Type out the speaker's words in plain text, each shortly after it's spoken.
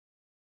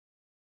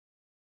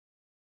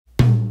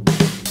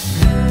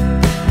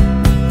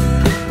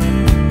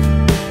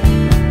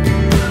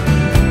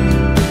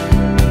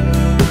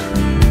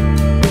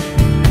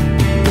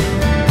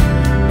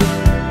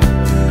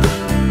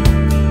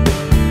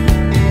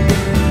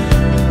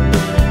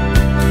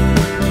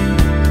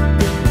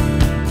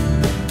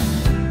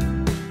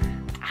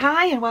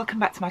and welcome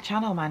back to my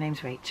channel. My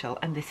name's Rachel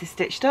and this is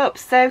Stitched Up.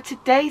 So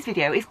today's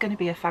video is going to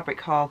be a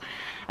fabric haul,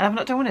 and I've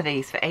not done one of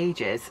these for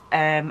ages,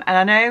 and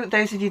I know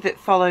those of you that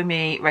follow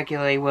me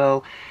regularly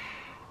will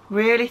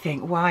really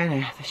think, why on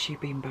earth has she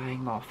been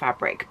buying more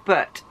fabric?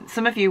 But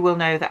some of you will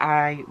know that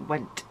I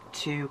went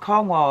to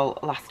Cornwall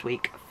last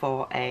week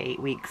for a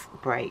week's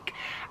break,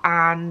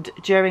 and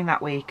during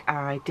that week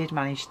I did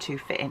manage to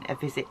fit in a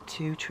visit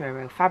to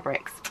Truro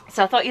Fabrics.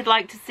 So I thought you'd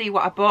like to see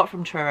what I bought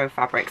from Truro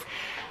Fabrics.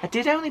 I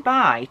did only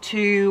buy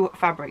 2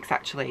 fabrics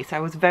actually, so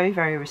I was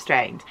very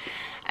restrained,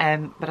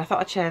 but I thought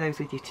I'd share those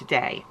with you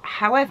today.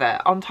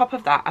 However, on top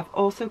of that, I've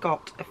also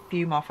got a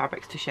few more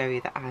fabrics to show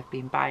you that I've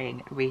been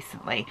buying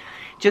recently.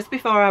 Just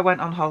before I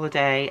went on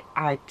holiday,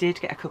 I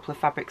did get a couple of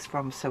fabrics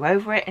from Sew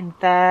Over It in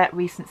their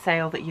recent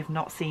sale that you've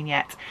not seen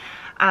yet.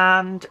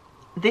 And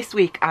this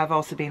week I've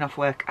also been off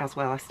work as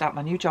well. I start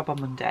my new job on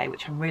Monday,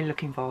 which I'm really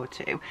looking forward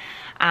to.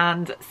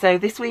 And so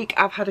this week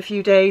I've had a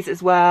few days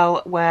as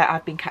well where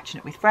I've been catching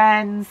up with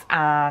friends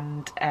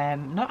and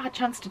not had a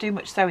chance to do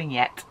much sewing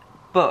yet,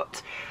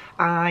 but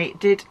I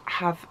did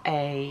have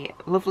a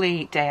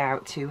lovely day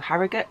out to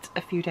Harrogate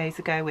a few days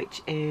ago,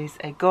 which is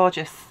a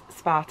gorgeous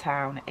spa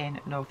town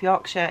in North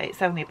Yorkshire.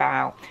 It's only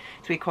about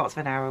 3/4 of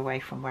an hour away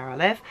from where I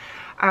live.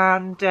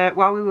 And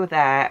while we were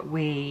there,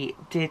 we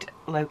did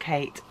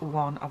locate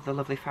one of the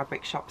lovely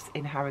fabric shops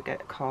in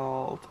Harrogate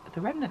called the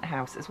Remnant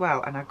House as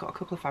well, and I've got a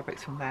couple of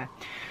fabrics from there.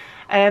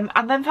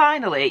 And then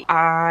finally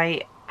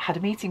I had a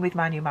meeting with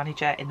my new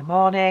manager in the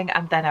morning,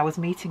 and then I was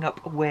meeting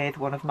up with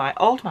one of my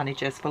old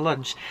managers for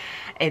lunch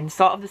in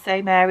sort of the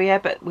same area,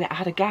 but we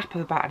had a gap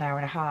of about an hour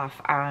and a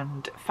half,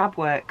 and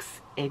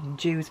Fabworks in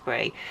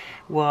Dewsbury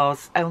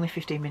was only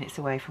 15 minutes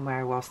away from where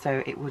I was,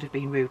 so it would have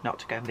been rude not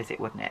to go and visit,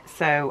 wouldn't it?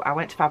 So I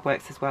went to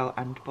Fabworks as well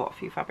and bought a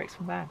few fabrics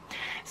from there.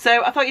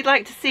 So I thought you'd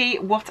like to see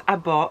what I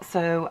bought,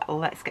 so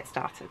let's get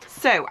started.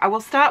 So I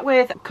will start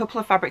with a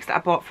couple of fabrics that I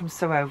bought from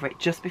Sew Over It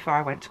just before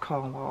I went to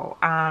Cornwall.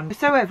 And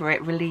Sew Over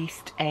It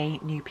released a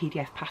new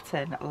PDF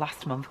pattern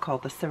last month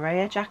called the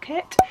Suraya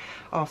Jacket,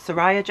 or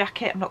Suraya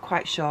Jacket, I'm not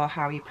quite sure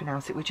how you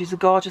pronounce it, which is a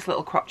gorgeous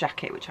little crop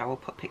jacket, which I will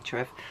put a picture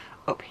of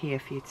up here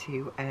for you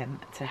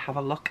to have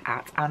a look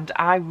at. And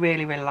I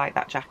really like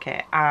that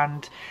jacket,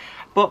 and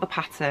bought the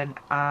pattern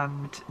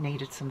and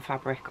needed some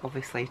fabric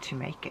obviously to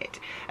make it.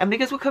 And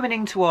because we're coming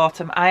into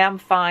autumn, I am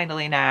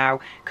finally now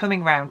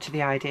coming round to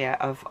the idea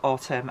of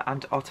autumn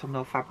and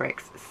autumnal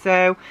fabrics.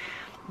 So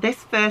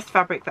this first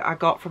fabric that I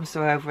got from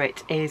Sew Over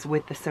It is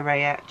with the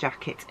Suraya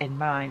Jacket in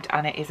mind,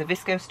 and it is a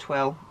viscose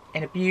twill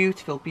in a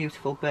beautiful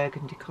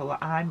burgundy colour.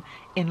 I'm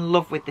in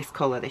love with this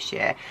colour this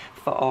year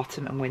for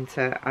autumn and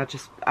winter.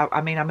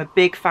 I mean, I'm a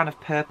big fan of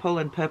purple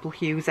and purple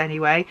hues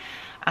anyway.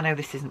 I know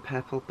this isn't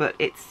purple, but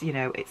it's, you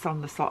know, it's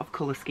on the sort of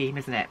colour scheme,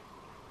 isn't it?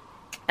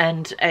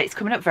 And it's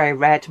coming up very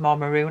red, more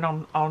maroon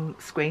on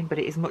screen, but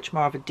it is much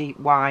more of a deep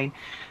wine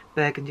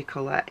burgundy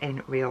colour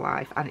in real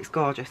life, and it's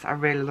gorgeous. I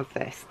really love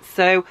this.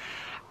 So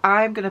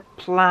I'm going to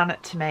plan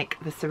to make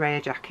the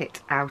Suraya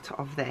Jacket out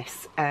of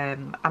this.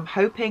 I'm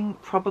hoping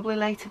probably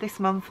later this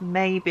month,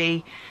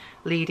 maybe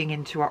leading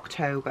into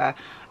October,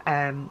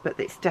 but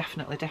it's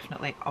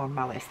definitely on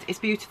my list. It's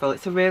beautiful.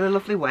 It's a really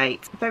lovely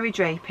weight, very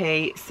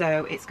drapey,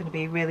 so it's going to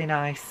be really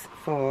nice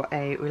for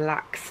a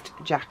relaxed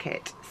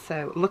jacket.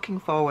 So looking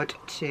forward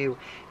to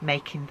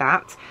making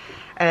that.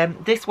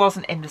 This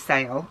wasn't in the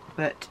sale,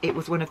 but it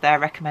was one of their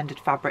recommended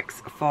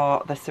fabrics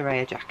for the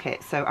Suraya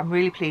Jacket, so I'm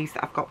really pleased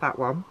that I've got that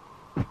one.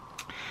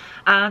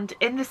 And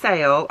in the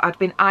sale, I'd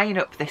been eyeing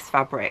up this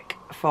fabric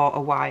for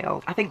a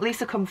while. I think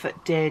Lisa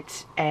Comfort did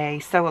a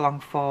sew along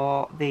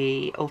for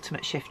the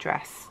Ultimate Shift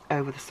Dress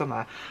over the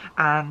summer,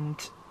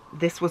 and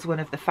this was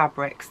one of the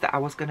fabrics that I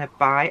was going to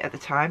buy at the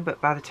time,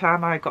 but by the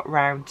time I got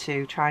round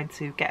to trying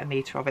to get a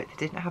metre of it, they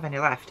didn't have any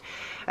left.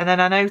 And then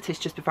I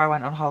noticed just before I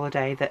went on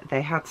holiday that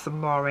they had some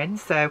more in,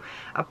 so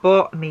I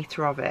bought a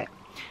metre of it.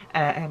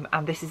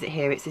 And this is it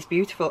here. It's this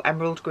beautiful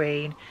emerald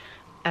green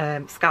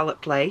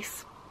scalloped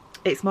lace.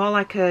 It's more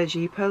like a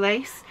jupper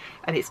lace,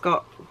 and it's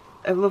got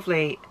a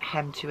lovely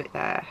hem to it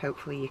there.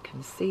 Hopefully you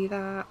can see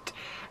that.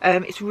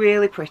 It's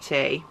really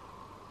pretty.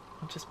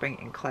 I'll just bring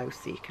it in close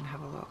so you can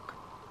have a look.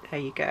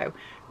 There you go.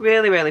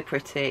 Really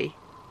pretty.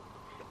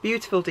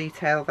 Beautiful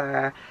detail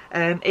there.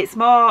 It's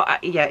more,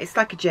 yeah, it's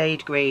like a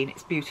jade green.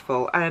 It's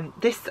beautiful.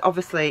 This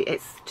obviously,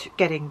 it's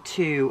getting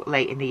too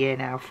late in the year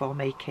now for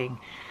making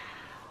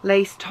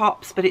lace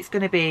tops, but it's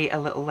going to be a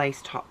little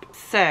lace top.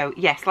 So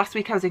yes, last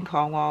week I was in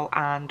Cornwall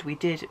and we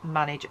did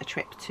manage a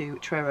trip to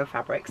Truro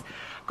Fabrics.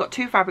 I've got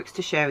 2 fabrics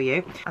to show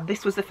you, and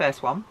this was the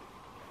first one,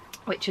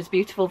 which is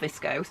beautiful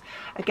viscose.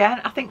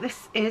 Again, I think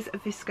this is a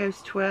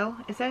viscose twill,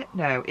 is it?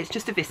 No, it's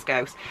just a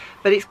viscose,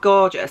 but it's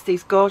gorgeous.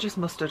 These gorgeous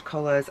mustard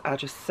colours are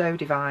just so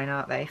divine,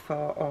 aren't they,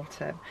 for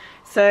autumn?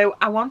 So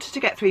I wanted to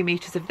get 3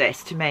 meters of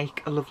this to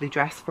make a lovely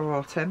dress for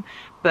autumn,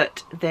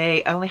 but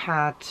they only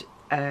had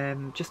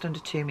just under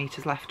 2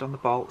 meters left on the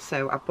bolt,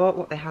 so I bought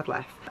what they had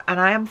left. And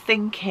I am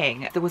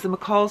thinking, there was a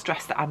McCall's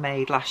dress that I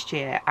made last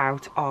year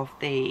out of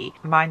the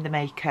Mind the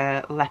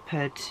Maker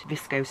leopard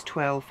viscose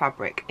twill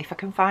fabric. If I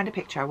can find a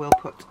picture, I will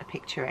put a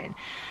picture in.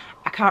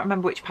 I can't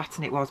remember which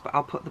pattern it was, but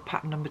I'll put the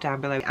pattern number down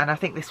below. And I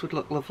think this would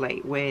look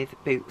lovely with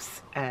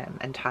boots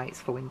and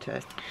tights for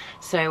winter.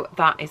 So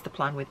that is the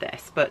plan with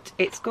this, but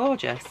it's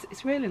gorgeous.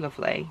 It's really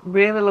lovely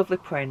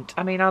print.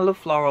 I mean, I love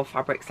floral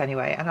fabrics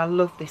anyway, and I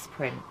love this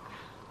print.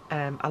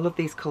 I love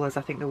these colours.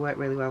 I think they work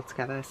really well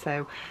together.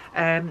 So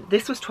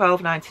this was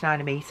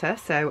 £12.99 a metre.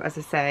 So as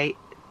I say,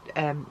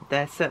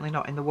 they're certainly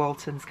not in the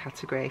Waltons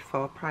category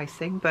for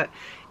pricing, but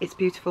it's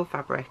beautiful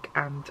fabric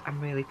and I'm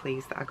really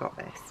pleased that I got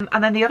this.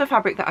 And then the other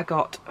fabric that I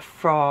got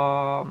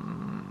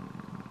from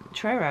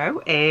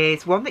Truro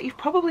is one that you've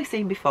probably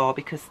seen before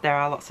because there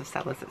are lots of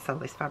sellers that sell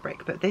this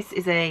fabric, but this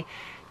is a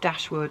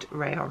Dashwood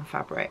rayon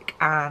fabric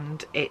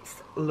and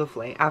it's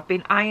lovely. I've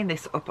been eyeing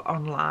this up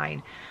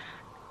online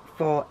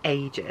for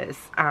ages,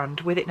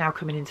 and with it now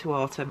coming into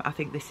autumn, I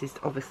think this is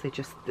obviously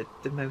just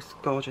the most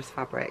gorgeous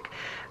fabric.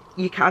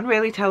 You can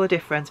really tell a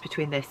difference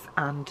between this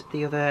and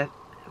the other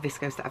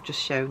viscose that I've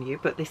just shown you,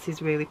 but this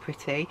is really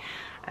pretty.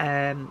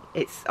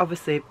 It's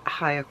obviously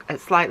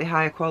slightly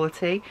higher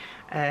quality.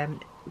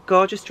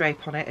 Gorgeous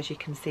drape on it, as you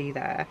can see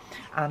there,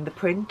 and the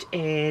print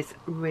is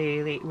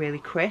really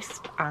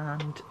crisp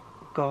and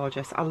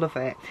gorgeous. I love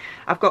it.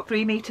 I've got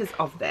 3 meters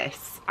of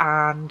this,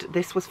 and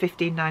this was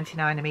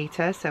 £15.99 a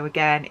meter, so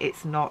again,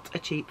 it's not a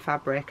cheap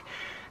fabric,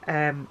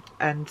 and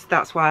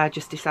that's why I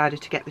just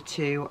decided to get the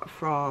 2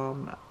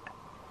 from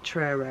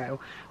Truro.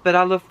 But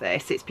I love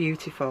this. It's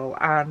beautiful,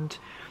 and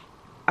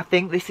I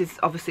think this is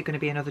obviously going to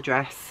be another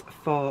dress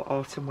for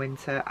autumn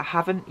winter. I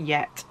haven't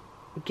yet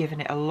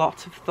given it a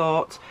lot of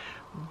thought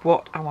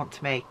what I want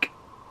to make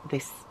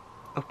this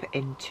up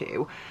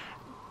into,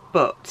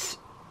 but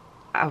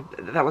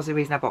that was the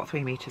reason I bought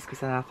 3 meters, because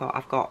then I thought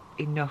I've got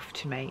enough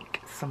to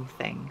make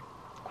something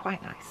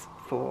quite nice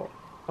for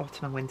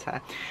autumn and winter.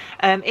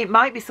 It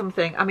might be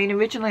something, I mean,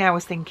 originally I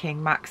was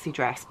thinking maxi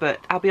dress, but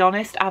I'll be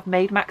honest, I've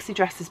made maxi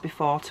dresses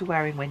before to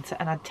wear in winter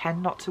and I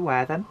tend not to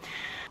wear them.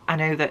 I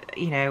know that,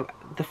 you know,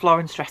 the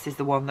Florence dress is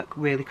the one that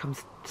really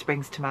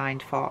springs to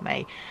mind for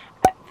me,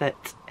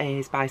 that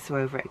is by Sew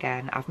Over It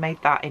Again. I've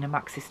made that in a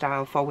maxi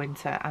style for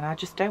winter and I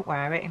just don't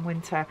wear it in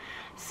winter,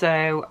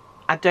 so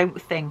I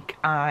don't think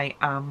I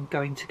am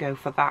going to go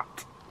for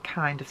that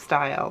kind of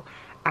style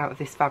out of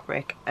this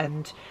fabric.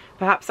 And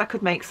perhaps I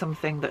could make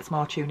something that's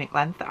more tunic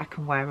length that I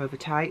can wear over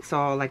tights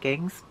or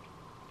leggings,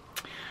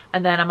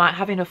 and then I might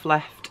have enough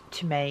left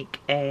to make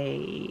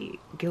a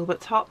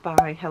Gilbert top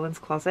by Helen's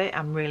Closet.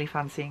 I'm really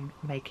fancying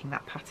making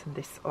that pattern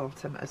this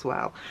autumn as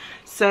well.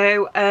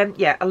 So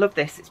yeah, I love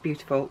this. It's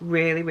beautiful.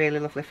 Really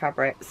lovely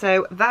fabric.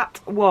 So that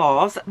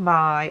was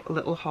my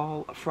little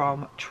haul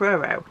from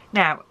Truro.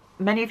 Now,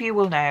 many of you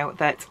will know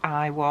that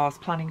I was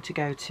planning to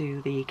go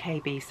to the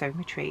KB Sewing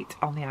Retreat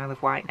on the Isle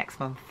of Wight next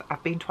month.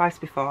 I've been twice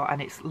before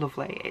and it's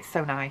lovely. It's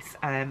so nice.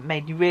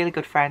 Made really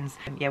good friends.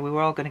 Yeah, we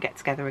were all going to get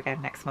together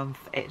again next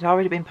month. It had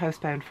already been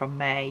postponed from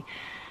May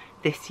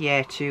this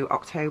year to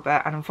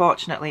October, and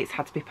unfortunately it's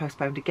had to be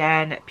postponed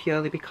again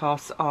purely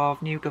because of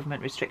new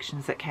government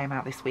restrictions that came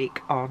out this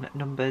week on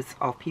numbers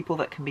of people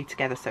that can be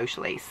together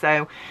socially.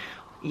 So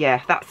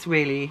yeah, that's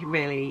really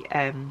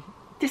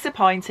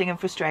disappointing and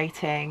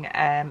frustrating,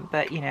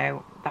 but you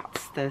know,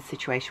 that's the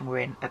situation we're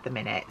in at the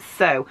minute.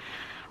 So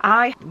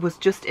I was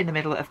just in the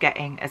middle of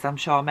getting, as I'm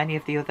sure many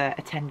of the other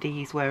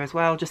attendees were as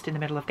well, just in the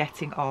middle of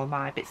getting all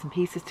my bits and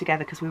pieces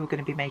together because we were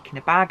going to be making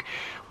a bag.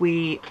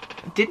 We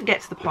didn't get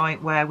to the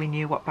point where we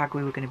knew what bag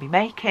we were going to be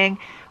making,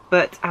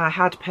 but I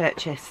had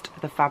purchased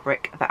the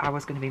fabric that I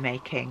was going to be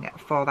making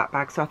for that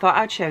bag, so I thought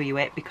I'd show you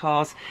it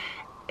because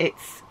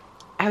it's,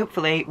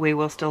 hopefully we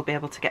will still be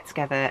able to get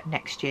together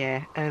next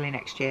year, early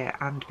next year,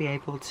 and be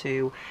able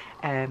to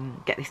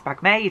get this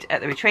bag made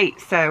at the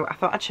retreat. So I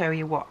thought I'd show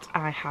you what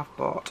I have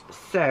bought.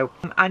 So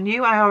I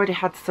knew I already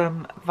had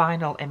some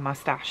vinyl in my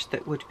stash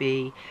that would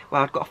be,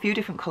 well, I'd got a few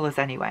different colours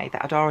anyway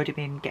that I'd already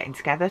been getting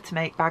together to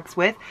make bags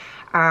with,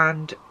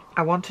 and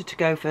I wanted to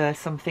go for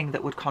something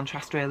that would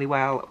contrast really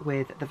well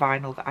with the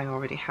vinyl that I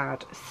already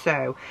had.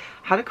 So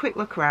I had a quick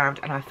look around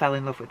and I fell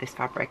in love with this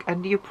fabric,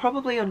 and you'll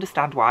probably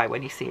understand why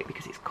when you see it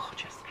because it's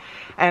gorgeous.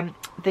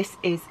 This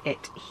is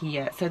it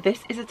here. So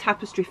this is a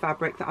tapestry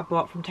fabric that I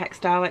bought from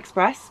Textile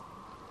Express,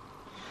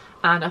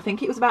 and I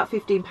think it was about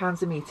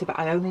 £15 a metre, but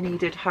I only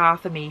needed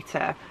half a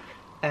metre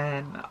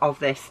of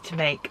this to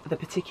make the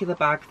particular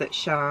bag that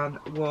Sian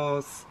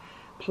was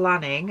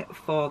planning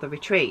for the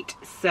retreat.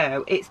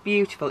 So it's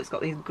beautiful. It's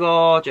got these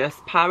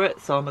gorgeous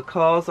parrots or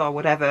macaws or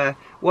whatever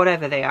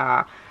they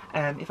are.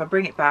 If I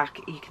bring it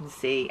back, you can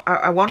see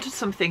I wanted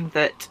something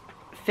that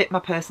fit my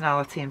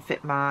personality and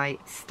fit my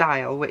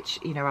style, which,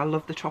 you know, I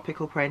love the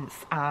tropical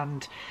prints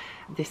and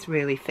this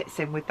really fits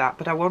in with that,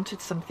 but I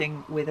wanted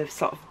something with a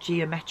sort of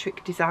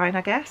geometric design,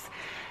 I guess,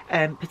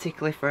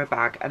 particularly for a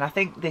bag, and I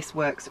think this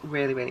works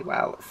really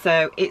well.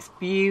 So it's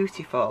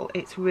beautiful.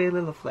 It's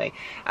really lovely.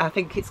 I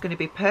think it's going to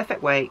be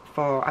perfect weight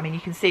for, I mean, you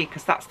can see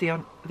because that's the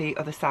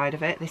other side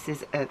of it. This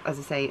is as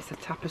I say, it's a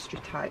tapestry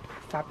type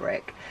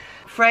fabric,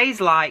 frays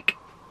like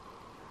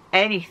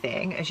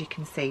anything, as you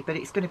can see, but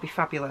it's going to be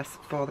fabulous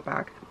for the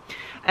bag.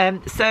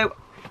 So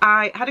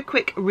I had a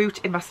quick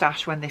route in my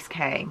stash when this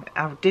came.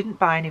 I didn't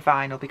buy any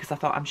vinyl because I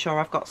thought I'm sure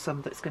I've got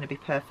some that's going to be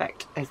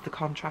perfect as the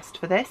contrast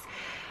for this,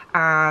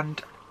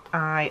 and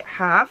I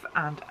have,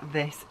 and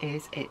this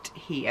is it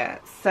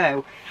here.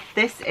 So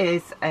this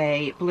is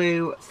a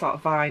blue sort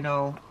of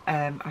vinyl.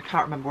 I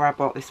can't remember where I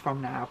bought this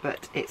from now,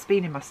 but it's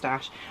been in my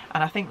stash,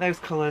 and I think those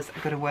colours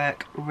are going to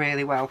work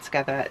really well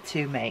together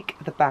to make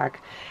the bag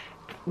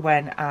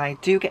when I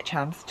do get a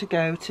chance to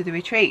go to the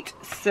retreat.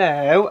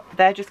 So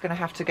they're just going to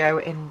have to go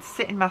and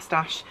sit in my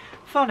stash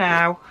for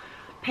now,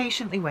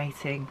 patiently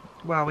waiting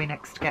while we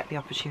next get the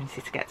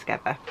opportunity to get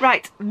together.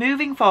 Right,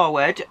 moving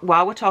forward,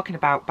 while we're talking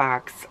about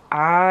bags,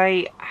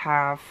 I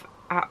have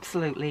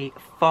absolutely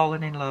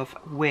fallen in love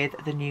with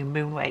the new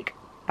Moonwake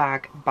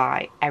bag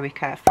by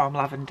Erica from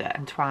Lavender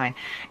and Twine.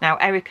 Now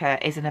Erica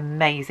is an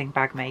amazing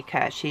bag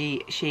maker.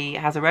 She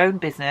has her own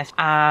business,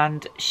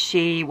 and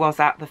she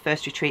was at the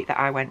first retreat that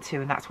I went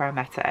to, and that's where I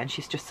met her, and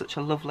she's just such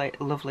a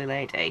lovely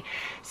lady.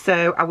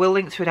 So I will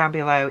link to her down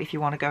below if you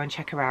want to go and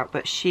check her out,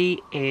 but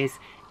she is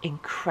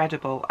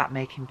incredible at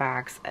making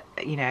bags.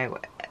 You know,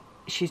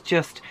 she's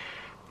just,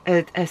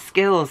 her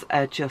skills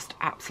are just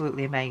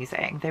absolutely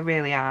amazing. They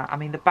really are. I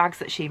mean, the bags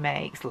that she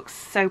makes look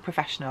so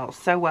professional,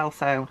 so well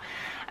sewn,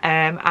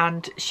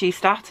 and she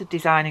started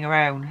designing her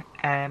own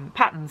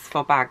patterns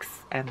for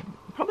bags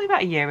probably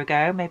about a year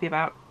ago, maybe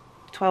about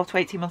 12 to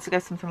 18 months ago,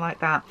 something like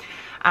that.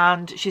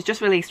 And she's just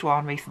released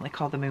one recently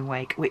called the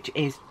Moonwake, which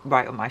is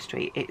right up my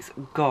street. It's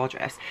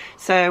gorgeous.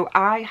 So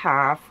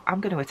I'm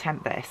going to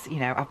attempt this.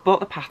 You know, I've bought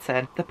the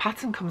pattern. The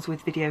pattern comes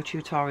with video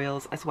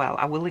tutorials as well.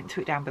 I will link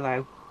to it down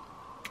below.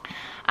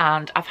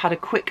 And I've had a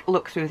quick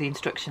look through the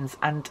instructions,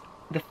 and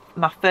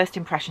my first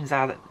impressions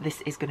are that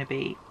this is going to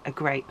be a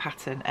great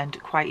pattern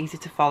and quite easy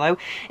to follow.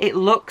 It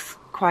looks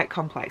quite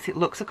complex. It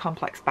looks a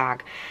complex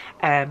bag,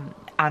 and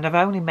I've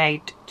only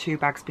made 2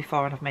 bags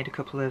before, and I've made a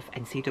couple of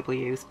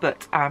NCWs,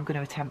 but I'm going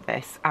to attempt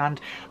this. And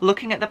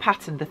looking at the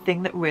pattern, the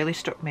thing that really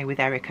struck me with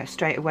Erica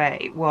straight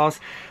away was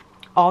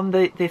on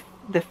the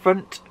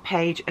front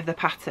page of the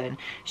pattern,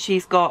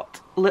 she's got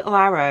little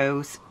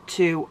arrows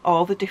to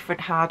all the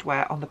different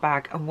hardware on the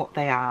bag and what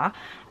they are.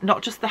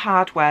 Not just the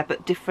hardware,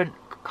 but different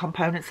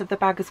components of the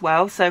bag as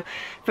well. So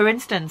for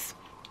instance,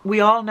 we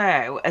all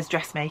know as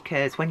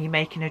dressmakers, when you're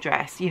making a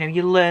dress, you know,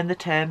 you learn the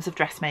terms of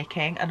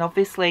dressmaking, and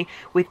obviously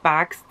with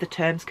bags the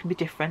terms can be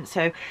different.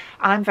 So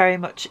I'm very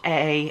much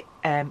a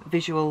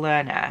visual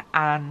learner,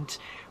 and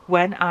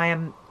when I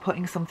am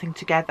putting something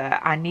together,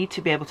 I need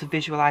to be able to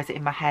visualize it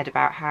in my head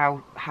about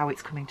how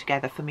it's coming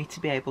together for me to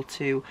be able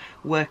to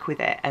work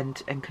with it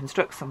and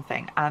construct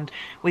something. And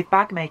with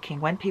bag making,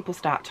 when people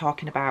start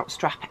talking about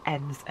strap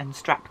ends and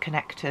strap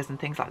connectors and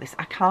things like this,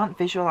 I can't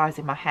visualize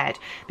in my head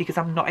because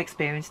I'm not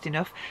experienced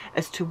enough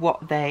as to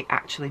what they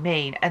actually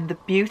mean. And the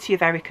beauty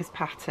of Erica's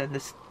pattern, the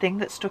thing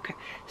that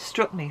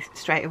struck me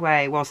straight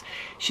away, was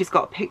she's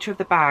got a picture of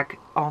the bag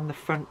on the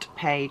front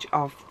page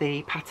of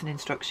the pattern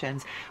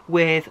instructions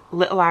with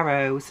little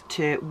arrows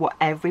to what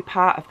every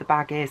part of the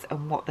bag is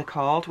and what they're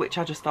called, which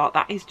I just thought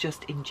that is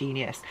just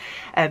ingenious,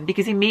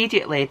 because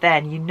immediately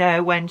then you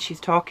know when she's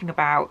talking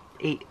about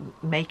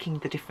making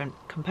the different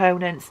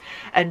components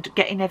and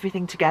getting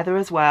everything together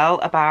as well,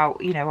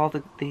 about, you know, all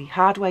the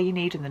hardware you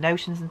need and the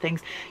notions and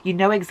things, you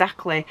know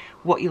exactly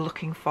what you're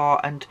looking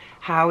for and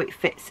how it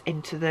fits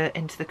into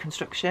the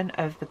construction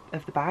of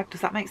the bag.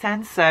 Does that make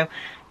sense? So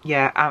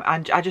yeah,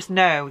 I just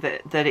know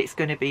that it's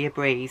going to be a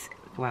breeze.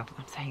 Well,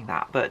 I'm saying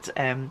that, but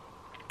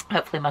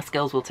hopefully my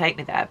skills will take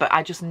me there. But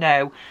I just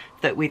know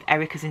that with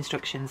Erica's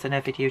instructions and her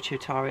video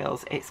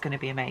tutorials, it's going to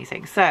be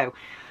amazing. So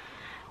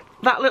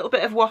that little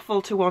bit of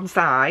waffle to one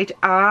side,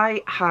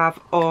 I have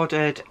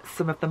ordered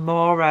some of the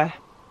Mora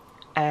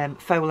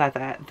faux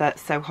leather that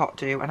So Hot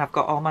do, and I've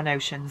got all my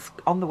notions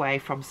on the way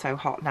from So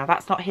Hot. Now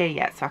that's not here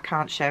yet, so I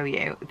can't show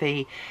you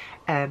the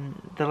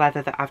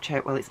leather that I've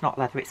chosen. Well, it's not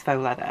leather, it's faux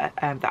leather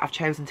that I've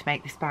chosen to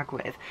make this bag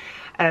with.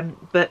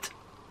 But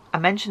I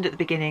mentioned at the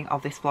beginning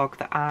of this vlog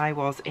that I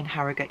was in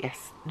Harrogate,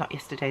 not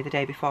yesterday, the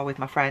day before, with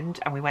my friend,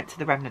 and we went to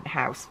the Remnant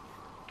House,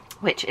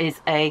 which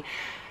is a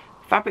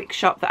fabric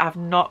shop that I've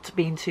not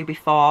been to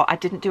before. I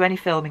didn't do any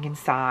filming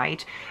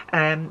inside,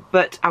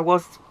 but I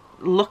was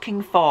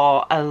looking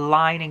for a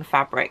lining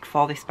fabric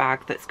for this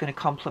bag that's going to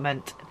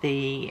complement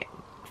the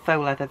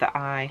faux leather that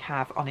I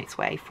have on its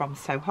way from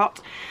So Hot.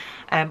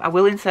 I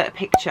will insert a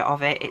picture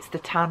of it. It's the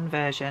tan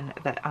version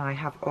that I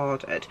have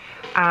ordered,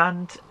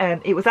 and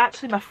it was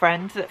actually my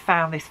friend that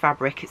found this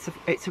fabric.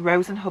 It's a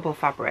Rose and Hubble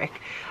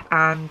fabric,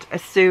 and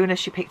as soon as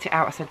she picked it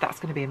out, I said that's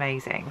going to be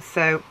amazing.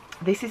 So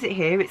this is it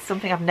here. It's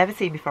something I've never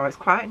seen before. It's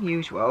quite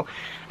unusual,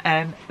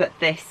 but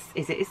this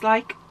is it. It's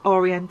like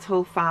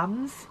Oriental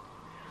fans.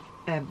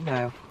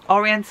 No,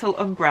 Oriental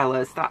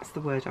umbrellas, that's the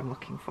word I'm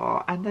looking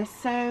for, and they're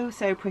so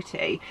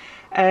pretty.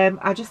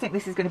 I just think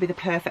this is going to be the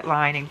perfect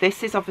lining.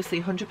 This is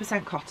obviously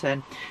 100%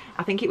 cotton.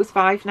 I think it was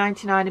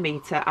 $5.99 a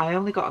metre. I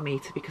only got a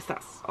metre because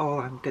that's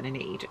all I'm going to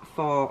need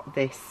for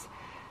this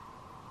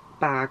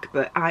bag,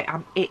 but I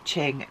am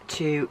itching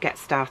to get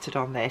started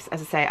on this.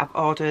 As I say, I've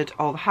ordered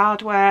all the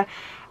hardware,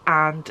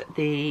 and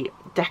the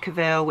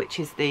Decaville, which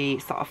is the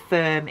sort of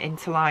firm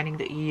interlining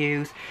that you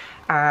use,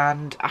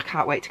 and I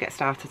can't wait to get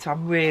started. So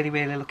I'm really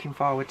looking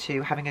forward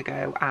to having a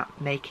go at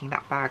making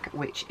that bag,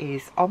 which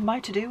is on my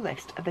to-do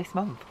list this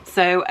month.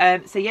 So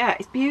so yeah,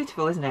 it's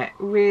beautiful, isn't it?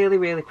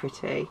 Really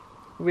pretty,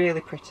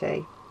 really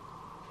pretty.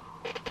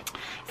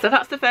 So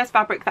that's the first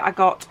fabric that I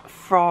got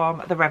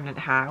from the Remnant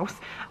House,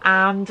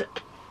 and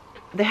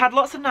they had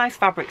lots of nice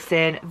fabrics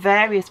in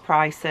various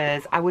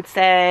prices. I would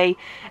say,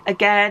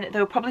 again, they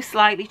were probably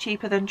slightly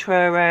cheaper than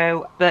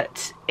Truro,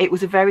 but it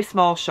was a very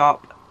small shop,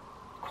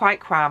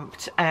 quite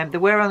cramped. There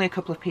were only a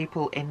couple of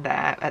people in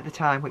there at the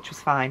time, which was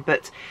fine,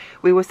 but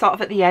we were sort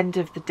of at the end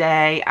of the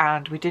day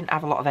and we didn't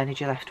have a lot of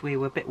energy left. We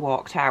were a bit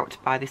walked out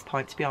by this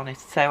point, to be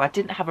honest, so I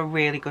didn't have a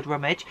really good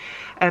rummage.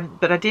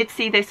 But I did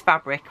see this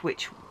fabric,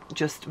 which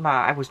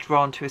I was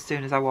drawn to as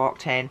soon as I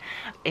walked in,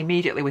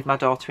 immediately with my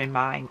daughter in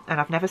mind, and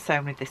I've never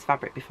sewn with this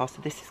fabric before,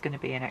 so this is going to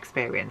be an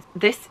experience.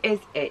 This is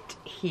it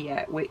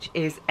here, which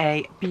is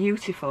a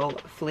beautiful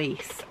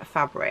fleece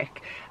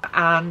fabric,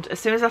 and as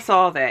soon as I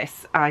saw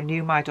this I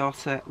knew my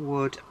daughter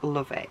would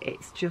love it.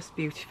 It's just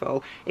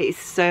beautiful. It is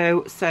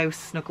so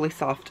snuggly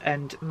soft,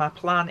 and my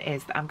plan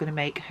is that I'm going to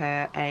make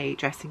her a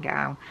dressing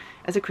gown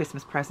as a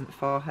Christmas present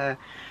for her.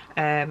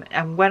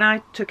 And when I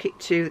took it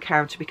to the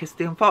counter, because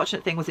the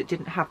unfortunate thing was it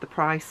didn't have the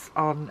price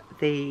on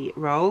the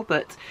roll,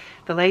 but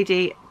the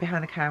lady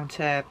behind the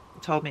counter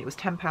told me it was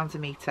 £10 a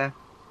metre.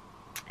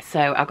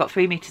 So I got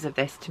 3 meters of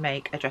this to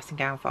make a dressing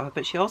gown for her,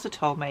 but she also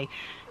told me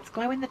it's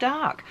glow in the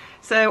dark.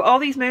 So all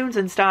these moons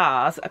and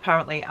stars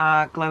apparently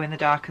are glow in the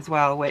dark as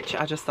well, which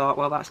I just thought,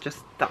 well, that's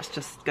just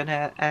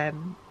gonna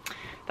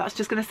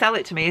sell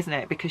it to me, isn't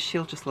it? Because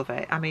she'll just love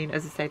it. I mean,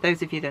 as I say,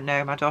 those of you that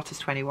know, my daughter's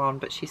 21,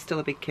 but she's still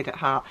a big kid at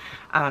heart,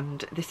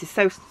 and this is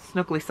so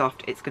snuggly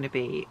soft, it's going to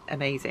be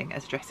amazing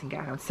as a dressing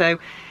gown. So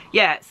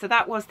yeah, so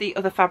that was the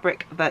other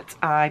fabric that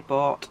I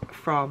bought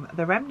from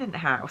the Remnant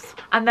House.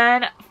 And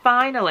then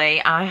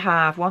finally I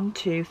have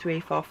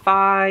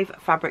 5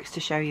 fabrics to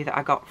show you that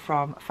I got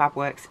from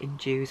Fabworks in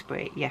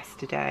Dewsbury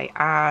yesterday,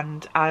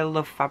 and I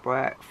love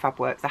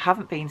Fabworks. I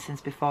haven't been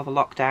since before the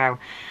lockdown.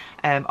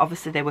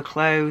 Obviously they were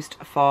closed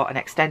for an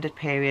extended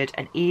period,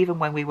 and even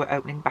when we were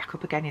opening back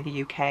up again in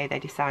the UK, they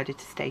decided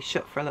to stay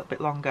shut for a little bit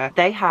longer.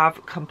 They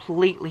have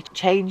completely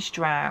changed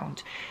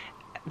around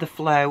the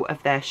flow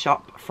of their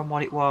shop from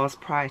what it was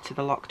prior to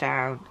the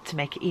lockdown, to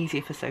make it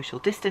easier for social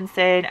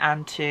distancing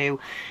and to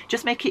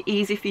just make it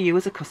easy for you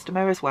as a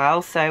customer as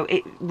well. So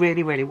it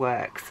really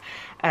works.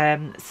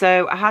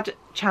 So I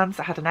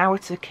had an hour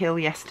to kill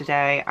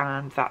yesterday,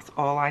 and that's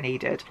all I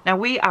needed. Now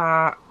we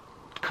are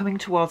coming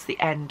towards the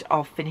end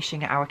of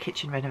finishing our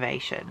kitchen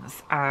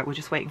renovations. We're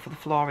just waiting for the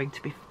flooring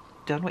to be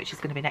done, which is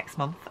going to be next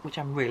month, which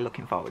I'm really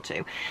looking forward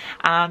to.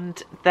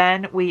 And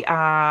then we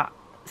are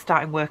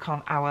starting work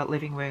on our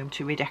living room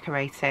to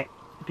redecorate it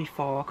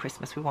before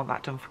Christmas. We want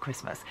that done for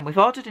Christmas. And we've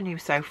ordered a new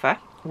sofa,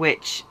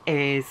 which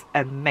is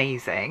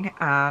amazing,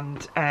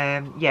 and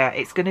yeah,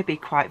 it's going to be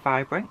quite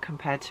vibrant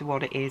compared to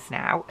what it is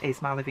now,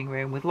 is my living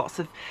room, with lots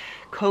of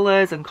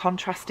colours and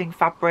contrasting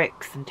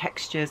fabrics and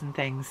textures and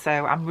things.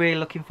 So I'm really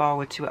looking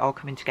forward to it all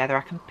coming together.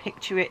 I can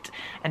picture it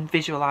and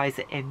visualise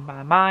it in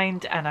my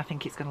mind, and I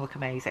think it's going to look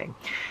amazing.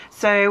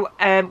 So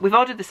we've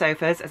ordered the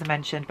sofas, as I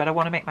mentioned, but I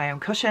want to make my own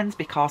cushions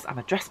because I'm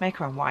a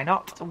dressmaker, and why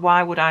not?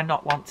 Why would I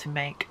not want to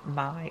make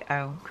my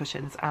own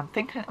cushions? I'm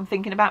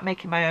thinking about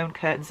making my own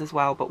curtains as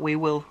well, but we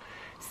will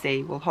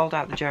see. We'll hold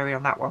out the jury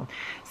on that one.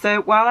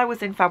 So while I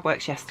was in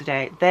Fabworks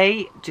yesterday,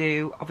 they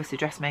do obviously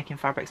dressmaking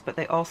fabrics, but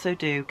they also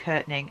do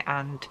curtaining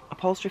and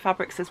upholstery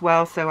fabrics as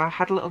well. So I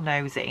had a little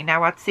nosy.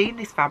 Now I'd seen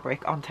this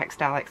fabric on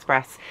Textile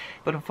Express,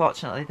 but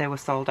unfortunately they were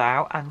sold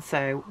out, and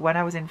so when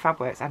I was in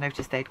Fabworks I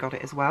noticed they'd got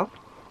it as well.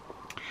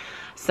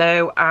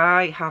 So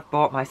I have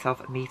bought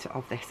myself a metre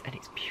of this, and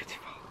it's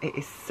beautiful. It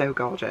is so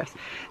gorgeous.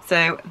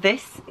 So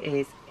this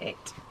is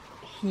it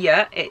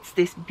here. It's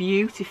this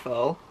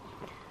beautiful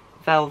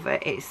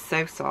velvet. It's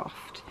so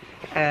soft.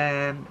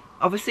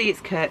 Obviously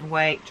it's curtain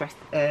weight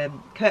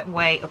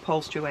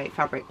upholstery weight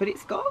fabric, but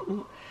it's got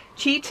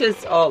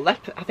cheetahs or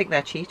leopard. I think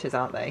they're cheetahs,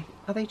 aren't they?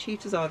 Are they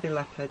cheetahs or are they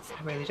leopards?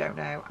 I really don't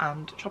know.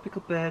 And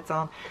tropical birds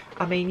on.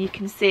 I mean, you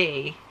can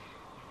see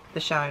the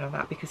shine on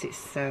that because it's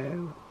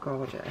so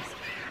gorgeous.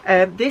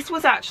 This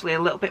was actually a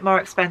little bit more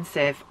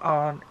expensive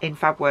in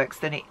Fabworks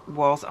than it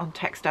was on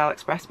Textile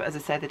Express, but as I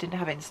said, they didn't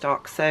have it in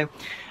stock, so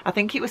I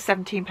think it was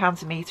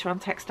 £17 a metre on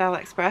Textile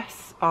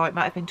Express, or it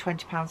might have been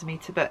 £20 a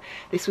metre, but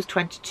this was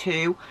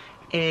 22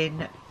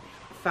 in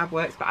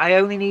Fabworks. But I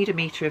only need a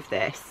metre of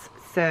this,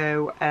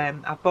 so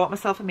I've bought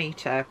myself a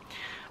metre,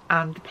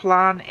 and the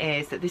plan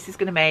is that this is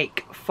going to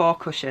make 4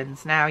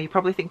 cushions. Now you're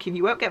probably thinking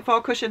you won't get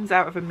 4 cushions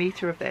out of a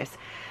metre of this,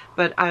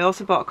 but I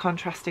also bought a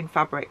contrasting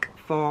fabric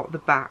for the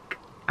back,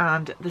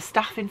 and the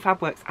staff in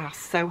Fabworks are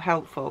so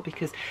helpful,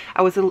 because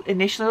I was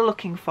initially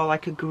looking for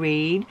like a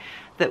green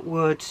that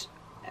would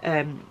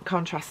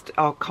contrast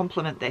or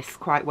complement this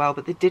quite well,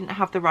 but they didn't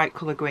have the right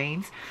colour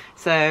greens.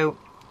 So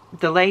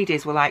the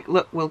ladies were like,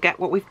 look, we'll get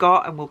what we've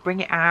got and we'll bring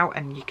it out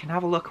and you can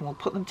have a look and we'll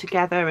put them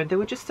together, and they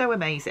were just so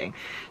amazing.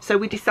 So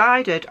we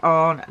decided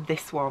on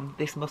this one,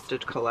 this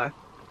mustard colour.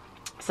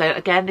 So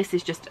again, this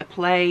is just a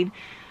plain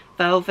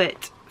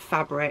velvet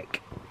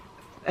fabric,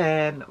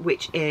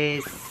 which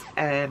is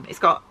it's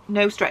got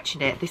no stretch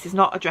in it. This is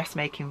not a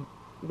dressmaking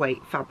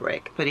weight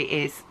fabric, but it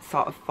is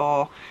sort of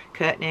for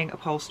curtaining,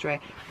 upholstery.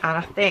 And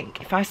I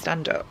think if I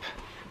stand up,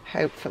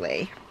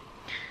 hopefully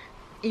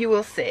you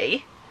will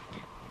see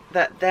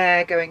that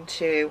they're going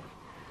to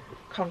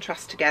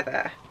contrast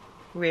together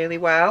really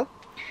well.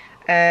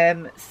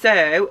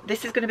 So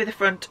this is going to be the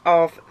front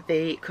of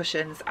the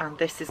cushions and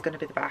this is going to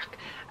be the back.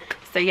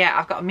 So yeah,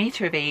 I've got a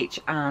metre of each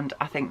and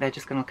I think they're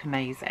just going to look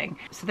amazing.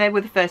 So they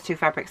were the first two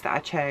fabrics that I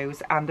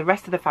chose, and the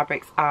rest of the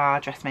fabrics are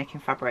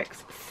dressmaking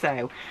fabrics.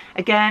 So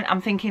again,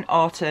 I'm thinking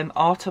autumn,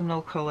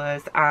 autumnal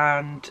colours,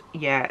 and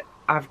yeah,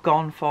 I've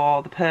gone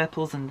for the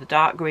purples and the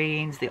dark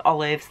greens, the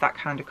olives, that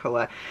kind of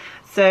colour.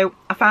 So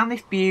I found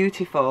this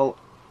beautiful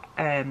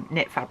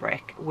knit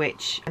fabric,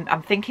 which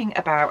I'm thinking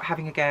about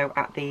having a go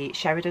at the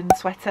Sheridan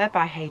sweater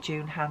by Hey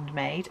June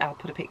Handmade. I'll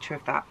put a picture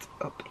of that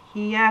up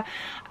here.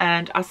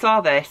 And I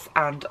saw this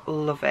and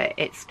love it.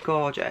 It's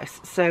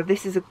gorgeous. So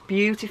this is a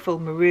beautiful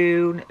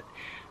maroon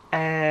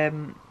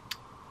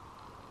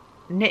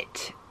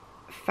knit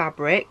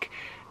fabric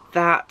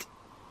that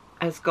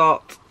has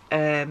got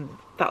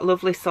that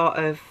lovely sort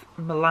of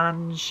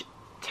melange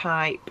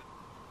type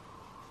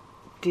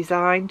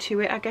design to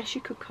it, I guess you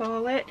could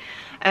call it.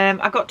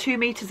 I got 2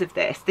 meters of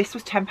this. This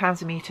was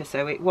 £10 a metre,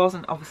 so it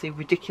wasn't obviously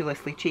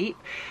ridiculously cheap,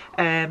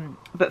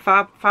 but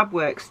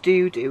Fabworks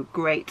do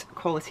great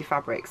quality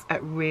fabrics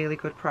at really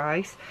good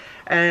price.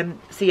 So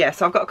yeah,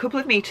 so I've got a couple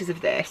of meters of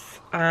this,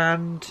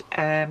 and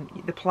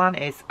the plan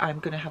is I'm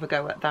going to have a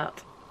go at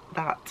that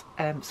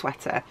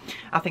sweater.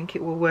 I think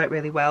it will work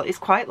really well. It's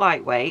quite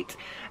lightweight,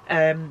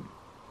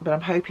 but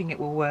I'm hoping it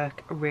will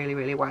work really,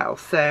 really well.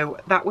 So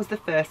that was the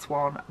first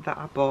one that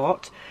I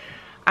bought.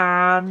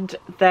 And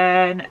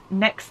then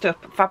next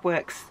up,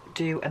 Fabworks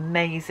do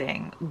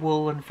amazing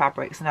woolen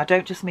fabrics. And I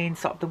don't just mean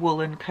sort of the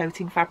woolen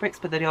coating fabrics,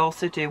 but they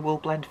also do wool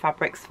blend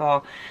fabrics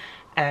for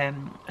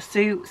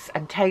suits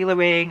and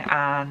tailoring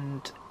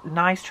and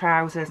nice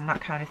trousers and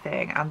that kind of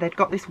thing. And they'd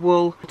got this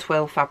wool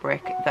twill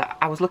fabric that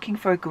I was looking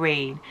for a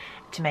green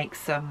to make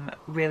some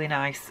really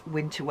nice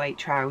winter weight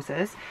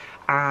trousers,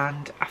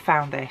 and I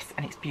found this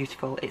and it's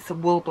beautiful. It's a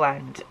wool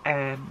blend,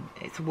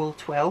 it's a wool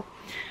twill.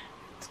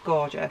 It's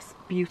gorgeous,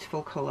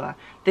 beautiful colour.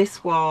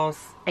 This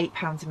was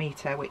 £8 a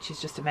metre, which is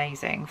just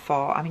amazing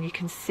for, I mean, you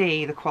can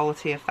see the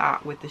quality of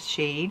that with the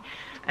sheen.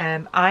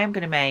 I am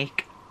going to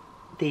make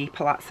the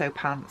palazzo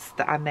pants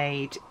that I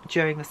made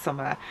during the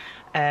summer.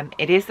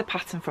 It is the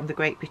pattern from the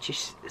Great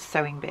British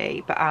Sewing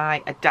Bee, but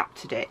I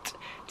adapted it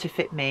to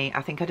fit me.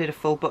 I think I did a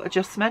full butt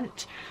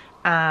adjustment,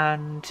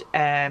 and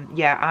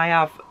yeah, I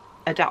have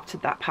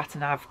adapted that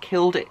pattern. I've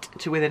killed it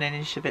to within an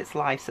inch of its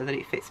life so that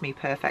it fits me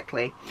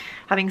perfectly.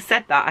 Having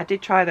said that, I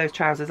did try those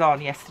trousers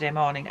on yesterday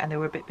morning and they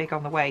were a bit big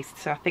on the waist,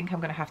 so I think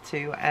I'm going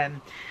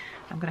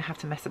to have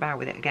to mess about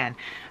with it again.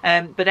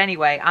 But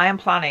anyway, I am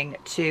planning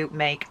to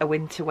make a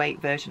winter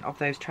weight version of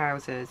those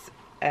trousers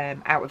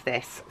out of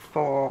this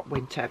for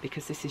winter,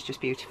 because this is just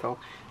beautiful.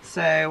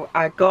 So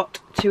I got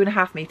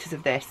 2.5 meters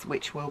of this,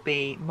 which will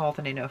be more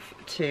than enough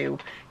to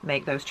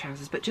make those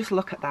trousers. But just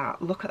look at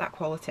that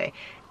quality.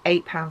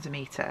 £8 a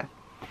metre.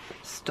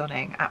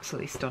 Stunning,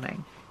 absolutely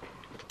stunning.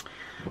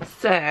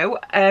 So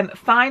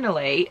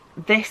finally,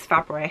 this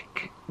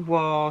fabric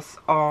was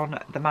on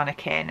the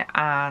mannequin,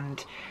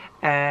 and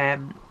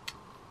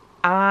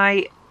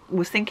I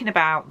was thinking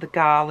about the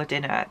gala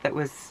dinner that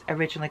was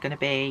originally going to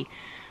be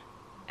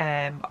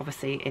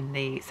obviously in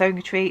the sewing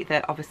retreat,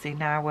 that obviously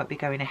now won't be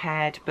going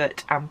ahead,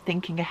 but I'm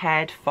thinking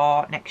ahead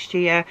for next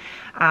year.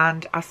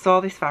 And I saw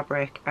this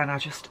fabric and I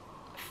just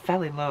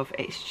fell in love.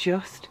 It's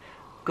just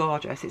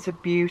gorgeous. It's a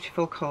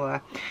beautiful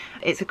colour.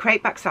 It's a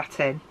crepe back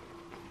satin,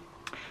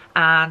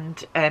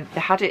 and they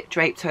had it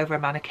draped over a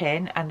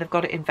mannequin, and they've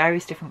got it in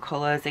various different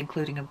colours,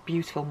 including a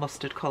beautiful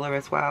mustard colour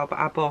as well, but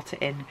I bought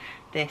it in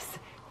this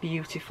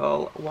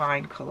beautiful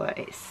wine colour.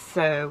 It's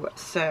so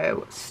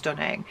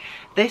stunning.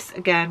 This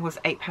again was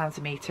 £8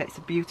 a metre. It's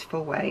a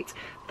beautiful weight.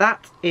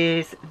 That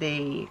is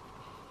the,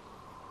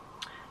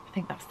 I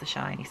think that's the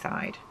shiny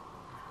side.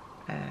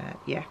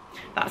 Yeah,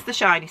 that's the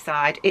shiny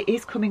side. It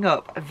is coming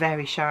up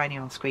very shiny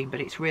on screen,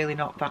 but it's really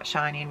not that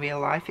shiny in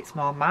real life. It's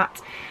more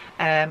matte,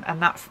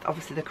 and that's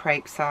obviously the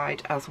crepe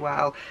side as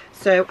well.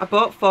 So I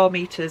bought 4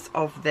 meters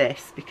of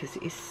this because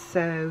it is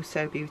so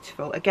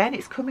beautiful. Again,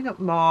 it's coming up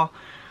more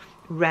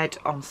red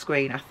on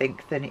screen, I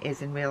think, than it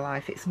is in real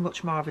life. It's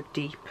much more of a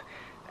deep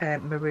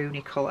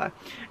maroony colour,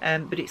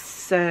 but it's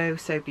so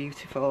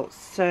beautiful,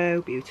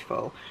 so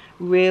beautiful.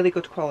 Really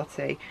good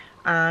quality.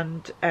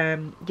 And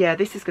yeah,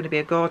 this is going to be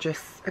a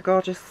gorgeous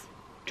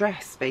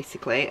dress,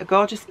 basically a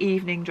gorgeous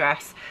evening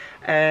dress.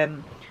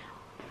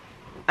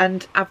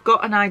 and I've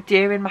got an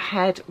idea in my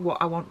head what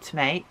I want to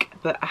make,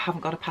 but I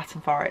haven't got a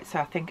pattern for it, so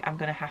I think I'm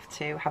going to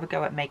have a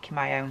go at making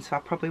my own. So I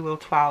probably will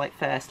twirl it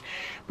first,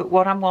 but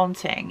what I'm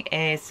wanting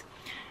is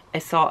a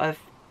sort of,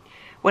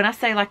 when I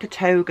say like a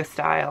toga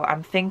style,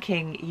 I'm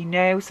thinking, you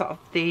know, sort of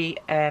the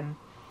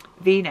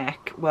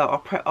v-neck,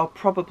 well, or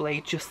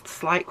probably just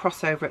slight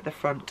crossover at the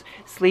front,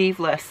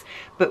 sleeveless,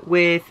 but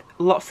with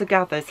lots of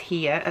gathers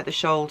here at the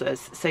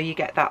shoulders, so you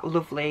get that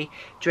lovely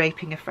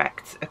draping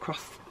effect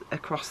across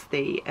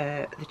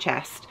the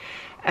chest,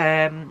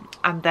 and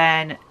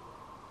then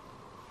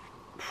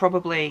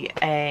probably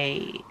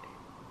a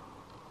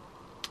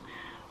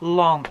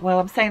long, well,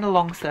 I'm saying a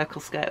long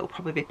circle skirt will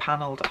probably be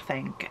panelled, I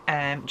think,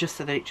 just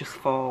so that it just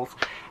falls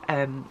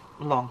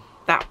long.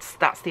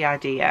 That's the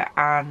idea,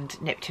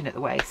 and nipped in at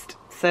the waist.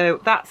 So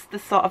that's the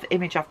sort of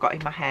image I've got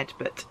in my head,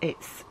 but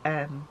it's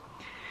a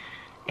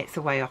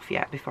way off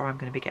yet before I'm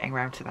going to be getting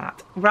around to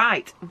that.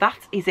 Right,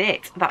 that is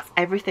it. That's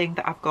everything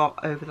that I've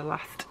got over the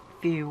last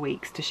few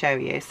weeks to show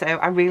you. So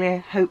I really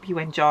hope you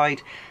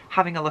enjoyed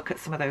having a look at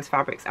some of those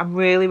fabrics. I'm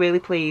really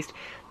pleased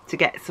to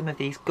get some of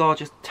these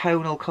gorgeous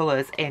tonal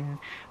colours in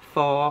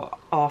for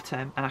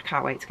autumn, and I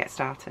can't wait to get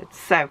started.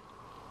 So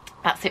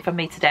that's it from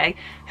me today.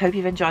 Hope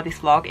you've enjoyed this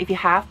vlog. If you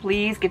have,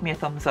 please give me a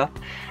thumbs up.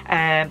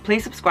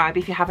 Please subscribe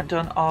if you haven't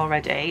done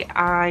already.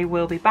 I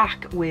will be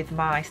back with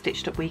my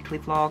Stitched Up weekly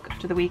vlog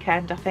after the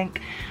weekend, I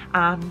think,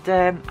 and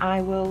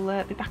I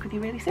will be back with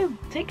you really soon.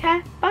 Take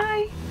care.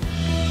 Bye.